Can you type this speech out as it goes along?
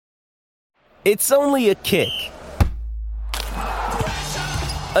It's only a kick,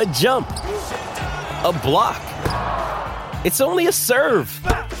 a jump, a block. It's only a serve.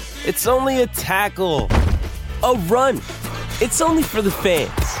 It's only a tackle, a run. It's only for the fans.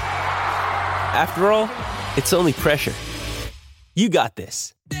 After all, it's only pressure. You got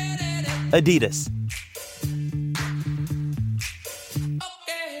this. Adidas.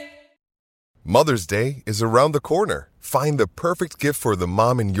 Mother's Day is around the corner. Find the perfect gift for the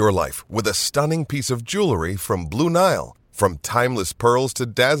mom in your life with a stunning piece of jewelry from Blue Nile. From timeless pearls to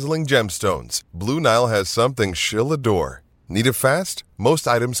dazzling gemstones, Blue Nile has something she'll adore. Need it fast? Most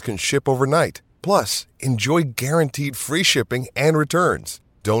items can ship overnight. Plus, enjoy guaranteed free shipping and returns.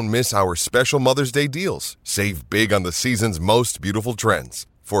 Don't miss our special Mother's Day deals. Save big on the season's most beautiful trends.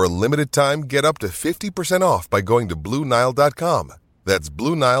 For a limited time, get up to 50% off by going to BlueNile.com. That's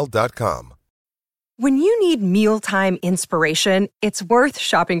BlueNile.com. When you need mealtime inspiration, it's worth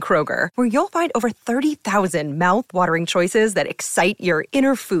shopping Kroger, where you'll find over 30,000 mouth-watering choices that excite your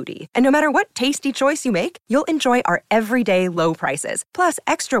inner foodie. And no matter what tasty choice you make, you'll enjoy our everyday low prices, plus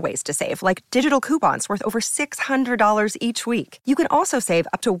extra ways to save, like digital coupons worth over $600 each week. You can also save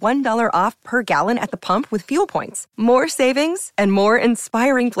up to $1 off per gallon at the pump with fuel points. More savings and more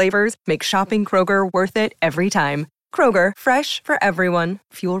inspiring flavors make shopping Kroger worth it every time. Kroger, fresh for everyone.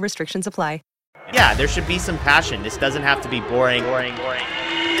 Fuel restrictions apply. Yeah, there should be some passion. This doesn't have to be boring. You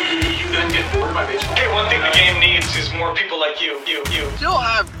done get bored by baseball? Hey, one thing the game needs is more people like you. Still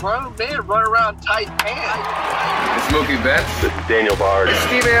have grown men run around tight pants. It's Mookie Betts. This is Daniel Bard. It's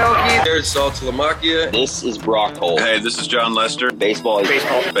Steve Aoki. There's Sal Talamacchia. This is Brock Holt. Hey, this is John Lester. Baseball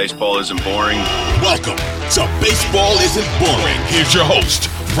isn't boring. Welcome to Baseball Isn't Boring. Here's your host,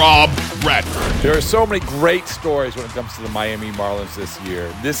 Rob Bradford. There are so many great stories when it comes to the Miami Marlins this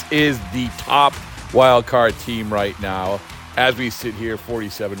year. This is the top wild card team right now. As we sit here,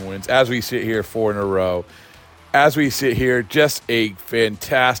 47 wins. As we sit here, 4 in a row. As we sit here, just a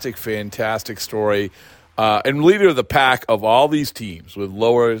fantastic, fantastic story. And leader of the pack of all these teams with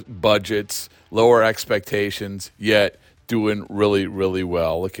lower budgets, lower expectations, yet doing really, really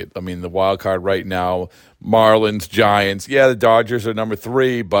well. The wild card right now, Marlins, Giants. Yeah, the Dodgers are number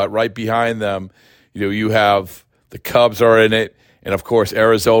 3, but right behind them, you have the Cubs are in it. And, of course,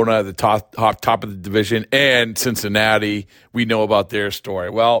 Arizona, the top of the division, and Cincinnati, we know about their story.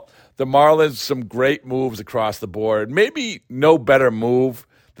 Well, the Marlins, some great moves across the board. Maybe no better move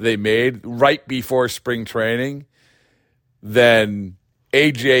that they made right before spring training than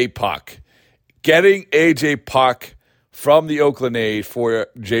A.J. Puck. Getting A.J. Puck from the Oakland A's for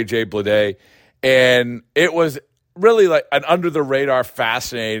J.J. Bleday, and it was really like an under-the-radar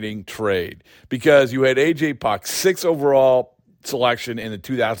fascinating trade because you had A.J. Puck, 6th overall selection in the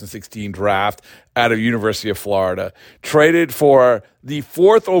 2016 draft out of University of Florida, traded for the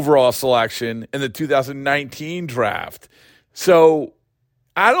 4th overall selection in the 2019 draft. So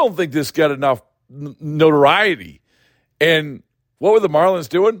I don't think this got enough notoriety. And what were the Marlins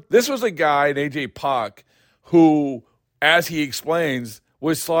doing? This was a guy in A.J. Puck who, as he explains,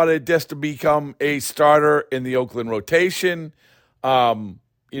 was slotted just to become a starter in the Oakland rotation.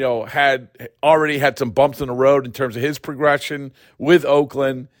 Had already had some bumps in the road in terms of his progression with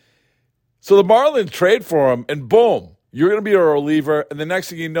Oakland. So the Marlins trade for him, and boom, you're going to be a reliever. And the next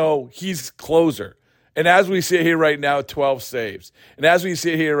thing you know, he's closer. And as we sit here right now, 12 saves. And as we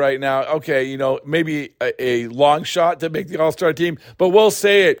sit here right now, okay, maybe a long shot to make the All-Star team, but we'll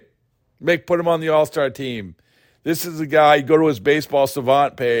say it, put him on the All-Star team. This is a guy, you go to his Baseball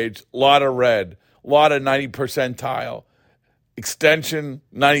Savant page, a lot of red, a lot of 90 percentile. Extension,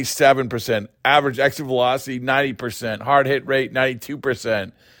 97%. Average exit velocity, 90%. Hard hit rate,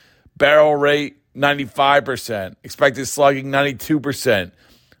 92%. Barrel rate, 95%. Expected slugging, 92%.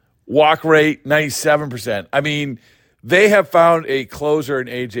 Walk rate, 97%. I mean, they have found a closer in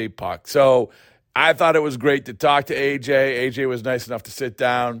A.J. Puck. So I thought it was great to talk to A.J. A.J. was nice enough to sit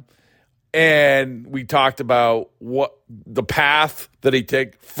down. And we talked about what the path that he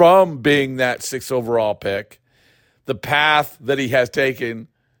took from being that 6th overall pick, the path that he has taken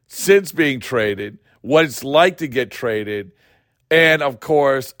since being traded, what it's like to get traded, and, of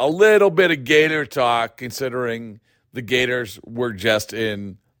course, a little bit of Gator talk, considering the Gators were just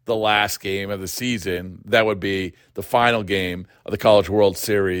in the last game of the season. That would be the final game of the College World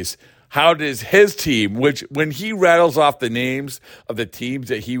Series. How does his team, which when he rattles off the names of the teams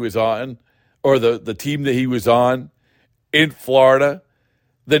that he was on, or the team that he was on in Florida,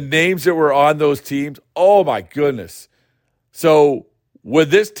 the names that were on those teams, oh my goodness. So would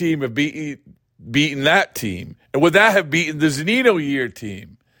this team have beaten that team? And would that have beaten the Zunino year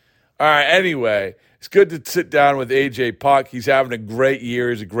team? All right, anyway, It's good to sit down with AJ Puck. He's having a great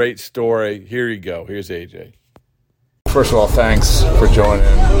year. He's a great story. Here you go. Here's AJ. First of all, thanks for joining.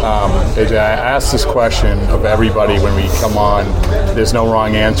 AJ, I asked this question of everybody when we come on. There's no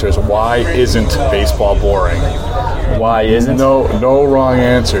wrong answers. Why isn't baseball boring? Why isn't? No wrong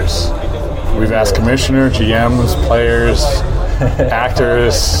answers. We've asked commissioner, GMs, players,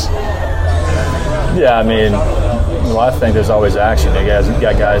 actors. Yeah, I mean, I think there's always action. You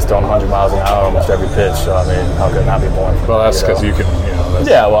got guys throwing 100 miles an hour almost every pitch. So, I mean, how could it not be boring? Well, that's because you can,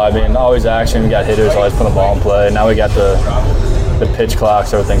 Yeah, well, I mean, always action. We got hitters always putting the ball in play. Now we got the pitch clock,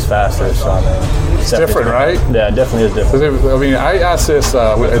 so everything's faster. So, I mean, it's different, right? Yeah, it definitely is different. I mean, I asked this,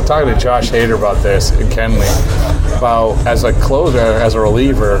 talking to Josh Hader about this in Kenley, about as a closer, as a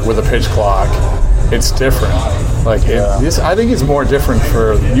reliever with a pitch clock, it's different. Like I think it's more different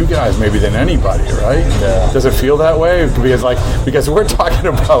for you guys maybe than anybody, right? Yeah. Does it feel that way? Because we're talking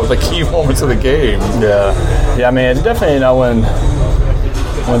about the key moments of the game. Yeah. I mean, it's definitely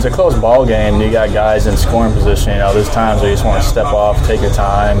when it's a close ball game, you got guys in scoring position. There's times where you just want to step off, take your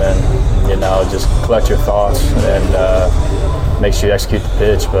time, and just collect your thoughts and make sure you execute the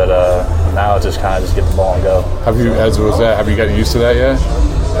pitch. But now it's just kind of just get the ball and go. Have you gotten used to that yet?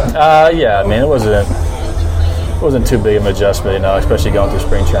 Yeah. I mean, it wasn't too big of an adjustment, especially going through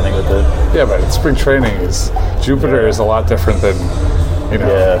spring training with it. Yeah, but spring training Jupiter is a lot different than,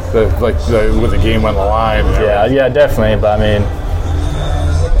 with the game on the line. Yeah, definitely. But I mean,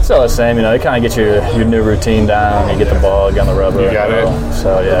 it's all the same. They kind of get your new routine down. You get the ball, get on the rubber. You got it.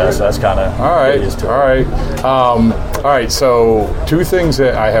 So so that's kind of all right. All right. So 2 things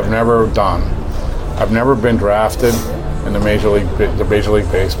that I have never done. I've never been drafted in the Major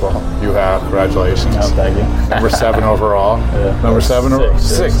League Baseball. You have. Congratulations. Oh, thank you. Number 7 overall. Yeah. Number 7 or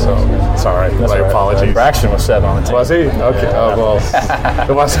 6. Oh, sorry. That's my right. apologies. Braxton was 7 on the team. Was he? Okay. Yeah. Well,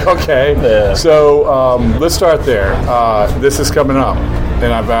 it was okay. Yeah. So let's start there. This is coming up.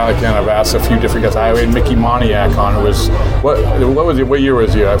 And I've asked a few different guys. I had Mickey Moniak on. It was what year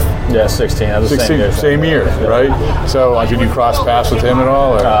was you? Yeah, 16. That was 16, same year, right? So did you cross paths with him at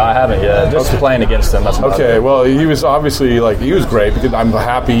all? Or? I haven't yet. Just playing against him. That's okay. Well, he was obviously he was great because I'm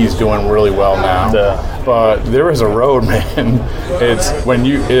happy he's doing really well now. Yeah. But there is a road, man. It's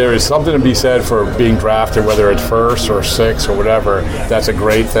there is something to be said for being drafted, whether it's first or 6th or whatever. That's a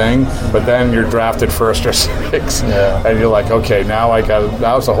great thing. But then you're drafted 1st or 6th, and you're like, okay, now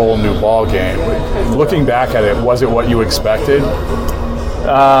that was a whole new ball game. Looking back at it, was it what you expected?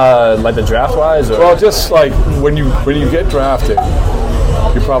 Like the draft wise? Well, just like when you get drafted,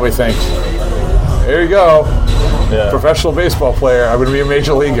 you probably think, here you go. Yeah. Professional baseball player. I'm going to be a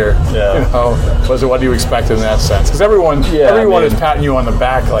major leaguer. Yeah. Was it what you expected in that sense? Because everyone is patting you on the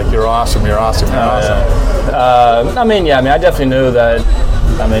back like you're awesome. You're awesome. Yeah. I definitely knew that.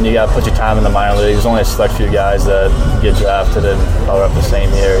 You got to put your time in the minor leagues. There's only a select few guys that get drafted and are up the same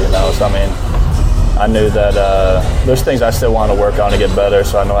year. So I knew that there's things I still wanted to work on to get better.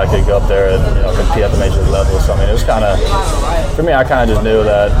 So I know I could go up there and compete at the major league level. So it was kind of, for me, I kind of just knew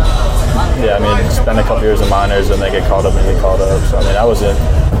that. Spend a couple years in minors and then get called up. So that wasn't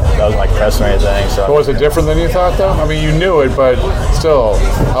like pressing or anything. So was it different than you thought, though? You knew it, but still,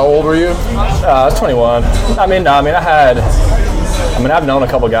 how old were you? I was 21. I've known a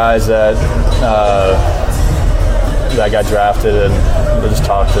couple guys that got drafted, and they just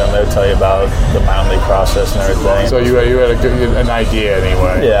talk to them. They'll tell you about the minor league process and everything. So you had an idea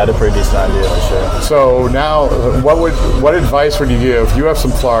anyway. Yeah, I had a pretty decent idea for sure. So now, what advice would you give? You have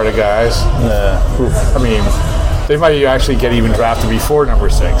some Florida guys. Yeah. Who, they might actually get even drafted before number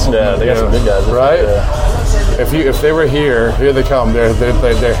 6. Yeah, they got some good guys, right? Yeah. If they were here they come.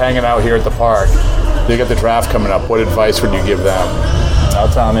 They're hanging out here at the park. They got the draft coming up. What advice would you give them? I'll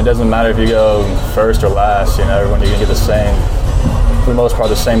tell them it doesn't matter if you go first or last. Everyone, you're going to get the same, for the most part,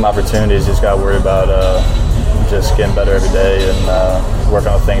 the same opportunities. You just got to worry about just getting better every day and work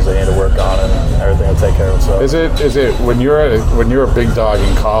on the things they need to work on, and everything will take care of itself. Is it when you're a big dog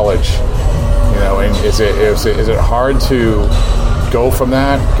in college, and is it hard to go from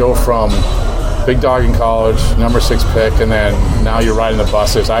big dog in college, number 6 pick, and then now you're riding the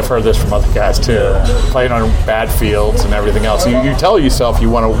buses. I've heard this from other guys too, playing on bad fields and everything else. You tell yourself you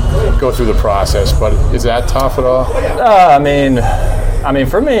want to go through the process, but is that tough at all?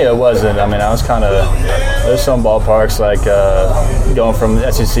 For me it wasn't. I was kind of, there's some ballparks like going from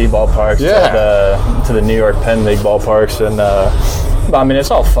SEC ballparks to the New York Penn League ballparks, and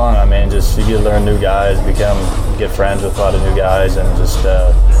it's all fun. Just you get to learn new guys, get friends with a lot of new guys, and just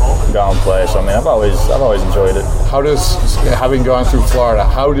go and play. So I've always enjoyed it. How does, having gone through Florida,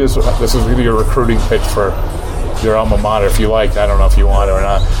 this is really a recruiting pitch for your alma mater, if you like. I don't know if you want it or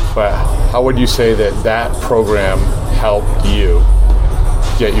not. But how would you say that program helped you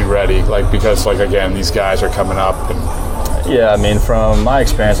get you ready? Like, because, like, again, these guys are coming up. And yeah, I mean, from my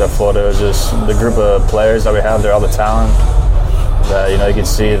experience at Florida, it was just the group of players that we have there, all the talent. That, you can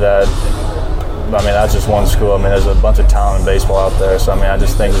see that. I mean, that's just one school. I mean, there's a bunch of talent in baseball out there. So, I mean, I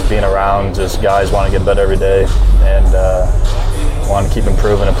just think just being around just guys want to get better every day and want to keep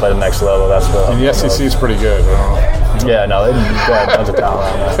improving and play the next level. That's what. And the SEC is pretty good. I don't know. Yeah, no, they got a bunch of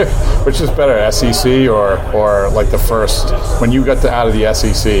talent around there. Which is better, SEC or like the first, when you got out of the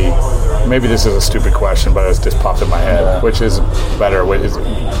SEC, maybe this is a stupid question, but it's just popped in my head. Yeah. Which is better? Is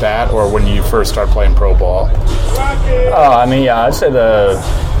that or when you first start playing pro ball? Oh, I mean, yeah, I'd say they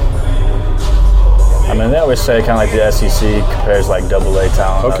always say kind of like the SEC compares like AA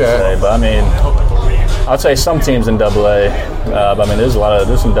talent. Okay. I'd say. But I mean, I'd say some teams in AA. But I mean, there's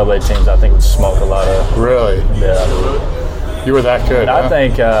some AA teams I think would smoke a lot of. Really? Yeah. You were that good. I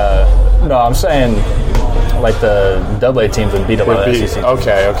think. No, I'm saying like the AA teams would beat a lot of SEC teams.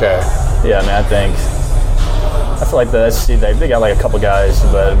 Okay. Yeah, I mean, I feel like the SEC they got like a couple guys,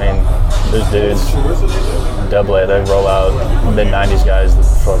 but I mean, there's dudes. AA, they roll out mid-90s guys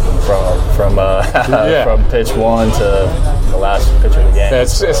from pitch one to the last pitch of the game. Yeah,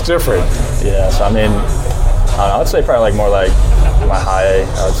 it's different. Yeah, so I mean, I don't know, I'd say probably like more like my high A,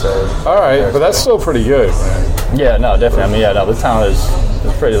 I would say. All right, but that's still pretty good, man. Yeah, no, definitely. I mean, yeah, no, the talent is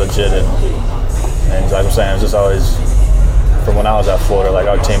pretty legit, and like I'm saying, it's just always from when I was at Florida, like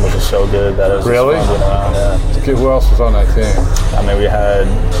our team was just so good that it was really just fun being around. Yeah. Okay, who else was on that team? I mean, we had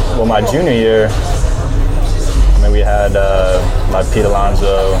my junior year. We had Pete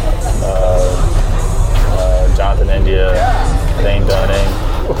Alonso, Jonathan India, Dane Dunning,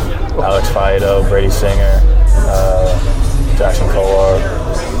 Alex Faedo, Brady Singer, Jackson Kowar,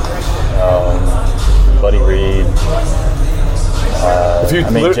 Buddy Reed.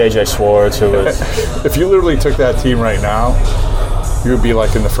 JJ Schwartz, who was. If you literally took that team right now, you would be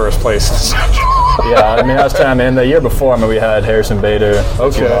like in the first place. Yeah, I mean, I was telling you, the year before, we had Harrison Bader,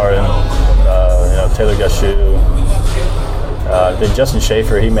 Martin, Taylor Gushu. Then Justin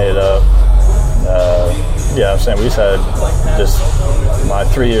Schaefer, he made it up. I'm saying we just had my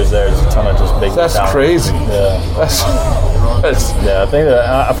 3 years there, just a ton of just big That's talent. Crazy. Yeah. That's yeah, I think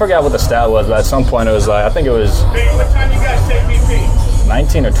I forgot what the stat was, but at some point it was like, I think it was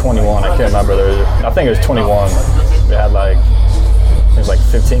 19 or 21, I can't remember. I think it was 21. We had there's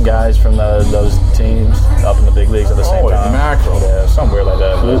 15 guys from those teams up in the big leagues at the same time. Mackerel. Yeah, something weird like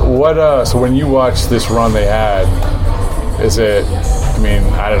that. What? So when you watched this run they had, is it? I mean,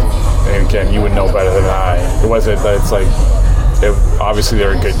 and again, you would know better than I. Was it that it's obviously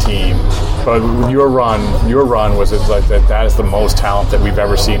they're a good team, but your run was it like that is the most talent that we've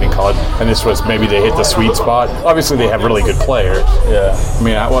ever seen in college, and this was maybe they hit the sweet spot. Obviously, they have really good players. Yeah. I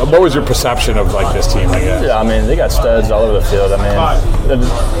mean, what was your perception of this team? I guess. Yeah, I mean, they got studs all over the field. I mean,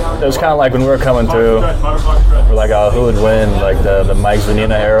 it was kind of like when we were coming through, we're like, oh, who would win? Like the Mike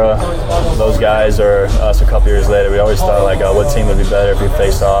Zunina era, those guys, or us a couple years later. We always thought what team would be better if we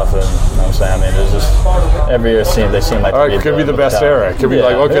faced off, and you know what I'm saying. I mean, it was just every year they seem like. All right, could be the best era. It could be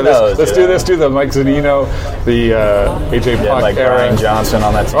let's do the Mike Zanino, the AJ Puck era. Brian Johnson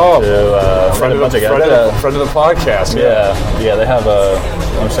on that team too. Friend of the podcast. Yeah, they have a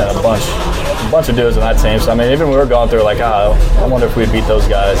bunch of dudes on that team. So I mean, even we were going through I wonder if we'd beat those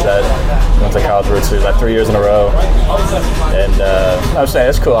guys that went to college World Series 3 years in a row. And I was saying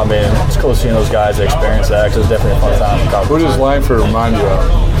it's cool. I mean, it's cool seeing those guys experience that because it was definitely a fun time in college. Who does Langford remind you of?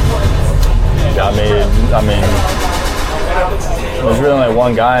 I mean. There's really only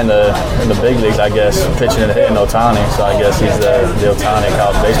one guy in the big leagues, I guess, pitching and hitting Ohtani. So I guess he's the Ohtani of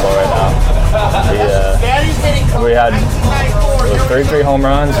college baseball right now. We had 33 home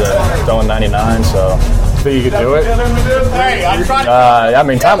runs and throwing 99. So. Think you could do it? I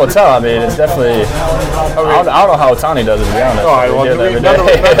mean, time will tell. I mean, it's definitely. I don't know how Ohtani does it, to be honest.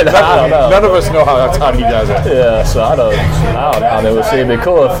 None of us know how Ohtani does it. Yeah, so I don't know. I mean, we'll see. It'd be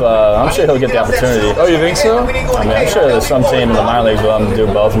cool if I'm sure he'll get the opportunity. Oh, you think so? I mean, I'm sure there's some team in the minor leagues will let him do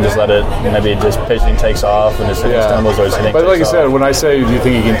both and just let it. Maybe just pitching takes off and just stumbles or just hitting. But like you said, when I say do you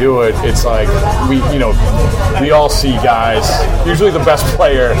think he can do it, it's like we all see guys. Usually the best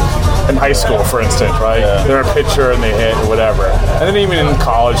player in high school, for instance, right? Yeah. They're a pitcher and they hit or whatever. And then even in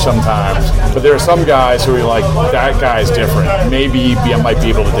college sometimes. But there are some guys who are like, that guy's different. Maybe he might be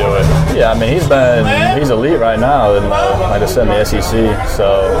able to do it. Yeah, I mean, he's elite right now, and like I said, in the SEC.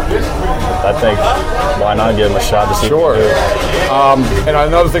 So I think why not give him a shot to see? Sure. And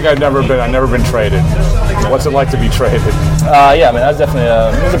another thing, I've never been traded. What's it like to be traded? Yeah, I mean, that's definitely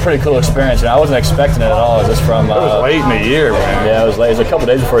it was a pretty cool experience. And I wasn't expecting it at all. Just from it was late in the year, man. Yeah, it was late. It was a couple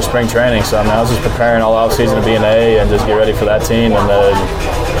days before spring training, so I mean, I was just preparing all offseason to be an A and just get ready for that team, and then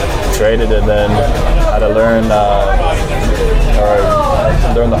traded, and then had to learn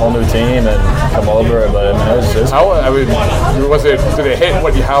the whole new team and come over. But I mean, it was did it hit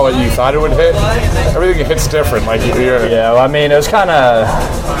how you thought it would hit? Everything hits different. Like you're. Yeah, well, I mean, it was kind of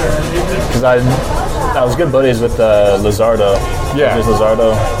because I was good buddies with Luzardo. Yeah,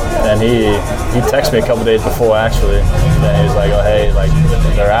 Luzardo, and he texted me a couple days before actually, and he was like, "Oh hey, like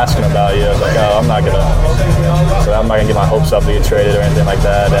they're asking about you." I was like, "Oh, I'm not gonna get my hopes up to get traded or anything like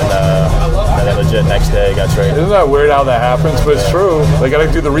that." And then legit next day got traded. Isn't that weird how that happens? But it's true. They got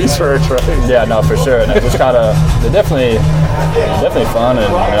to do the research, right? Yeah, no, for sure. And it was kind of definitely fun,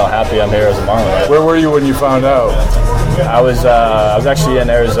 and happy I'm here as a Marlin. Where were you when you found out? I was actually in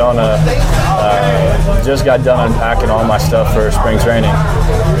Arizona. Just got done unpacking all my stuff for spring training,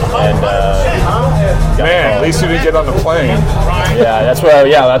 and man, at least you didn't get on the plane. Yeah, that's what.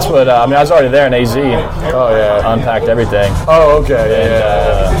 I mean, I was already there in AZ. Oh yeah, unpacked everything. Oh okay,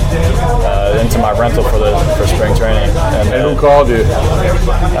 into my rental for spring training. And who called you?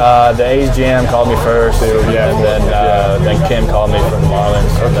 The A's GM called me first, and then Kim called me from the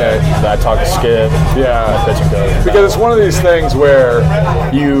Marlins. Okay. And I talked to Skip. Yeah. My pitching coach. Because it's one of these things where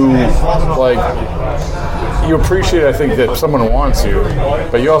you you appreciate, I think, that someone wants you,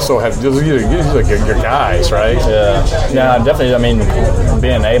 but you also have these like your guys, right? Yeah, definitely. I mean,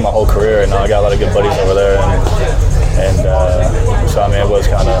 being an A my whole career, and I got a lot of good buddies over there, and so I mean, it was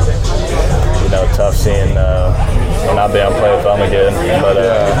kind of tough seeing not being able to play with them again. But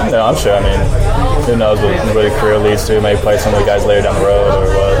I'm sure. I mean, who knows what a career leads to? Maybe play some of the guys later down the road or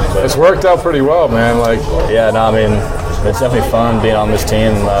what. But it's worked out pretty well, man. I mean, it's definitely fun being on this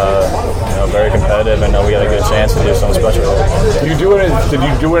team. Very competitive, and we got a good chance to do something special. Did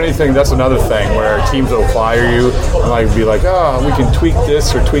you do anything? That's another thing where teams will fire you and be like, oh, we can tweak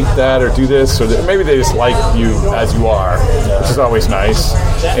this or tweak that or do this, or maybe they just like you as you are, which is always nice.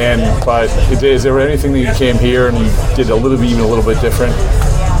 But is there anything that you came here and you did even a little bit different?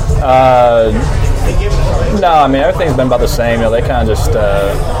 No, I mean, everything's been about the same. They kind of just,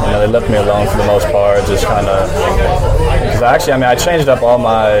 they left me alone for the most part. Just kind of, because I changed up all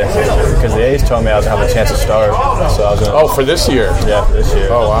because the A's told me I was going to have a chance to start. So I was going for this year? Yeah, for this year.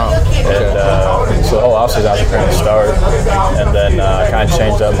 Oh, wow. Okay. And so the whole offseason I was preparing to start. And then I kind of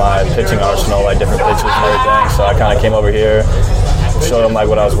changed up my pitching arsenal, like different pitches and everything. So I kind of came over here, showed them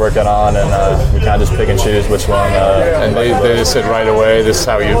what I was working on, and we kind of just pick and choose which one. And they just said right away, this is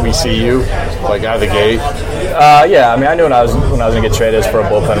how we see you, out of the gate. Yeah, I mean, I knew when I was going to get traded for a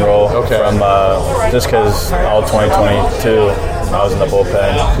bullpen role. Okay. From just because all 2022 I was in the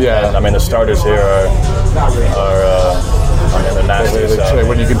bullpen. Yeah. And I mean, the starters here are they're nasty. So.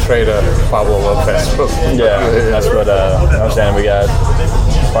 When you can trade a Pablo Lopez. Yeah, that's what I'm saying. We got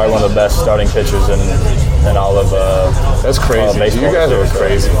probably one of the best starting pitchers in all of that's crazy. You guys are a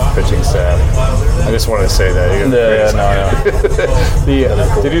crazy pitching staff. I just wanted to say that. No.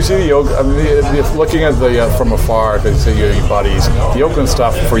 Did you see the Oakland? Looking at the from afar, to see your buddies, the Oakland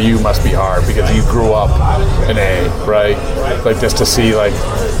stuff for you must be hard because you grew up in A, right? Just to see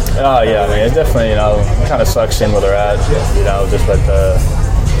Oh yeah, I mean, it definitely kind of sucks in where they're at. Just the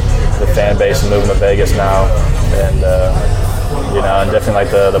fan base and moving to Vegas now, and and definitely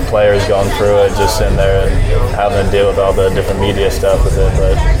the players going through it, just sitting there and having to deal with all the different media stuff with it.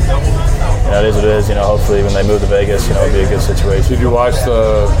 But it is what it is. Hopefully when they move to Vegas, it'll be a good situation. Did you watch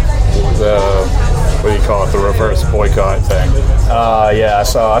the what do you call it, the reverse boycott thing? Yeah, I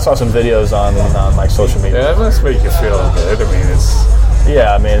saw some videos on social media. Yeah, that must make you feel good. I mean, it's.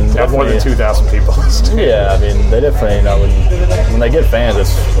 Yeah, I mean, they have more than 2,000 people. Yeah, I mean, they definitely, when they get fans,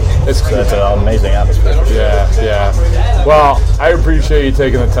 it's an amazing atmosphere. Yeah. Well, I appreciate you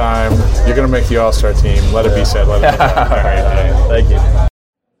taking the time. You're going to make the All-Star team. Let it be said. Let it be said. Thank you.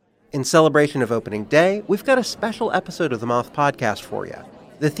 In celebration of opening day, we've got a special episode of the Moth Podcast for you.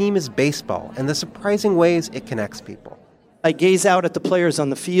 The theme is baseball and the surprising ways it connects people. I gaze out at the players on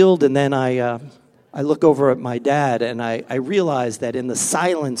the field, and then I look over at my dad, and I realize that in the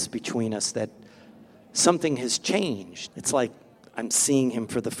silence between us that something has changed. It's like I'm seeing him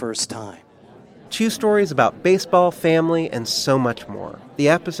for the first time. Two stories about baseball, family, and so much more. The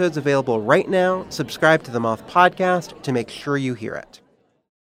episode's available right now. Subscribe to the Moth Podcast to make sure you hear it.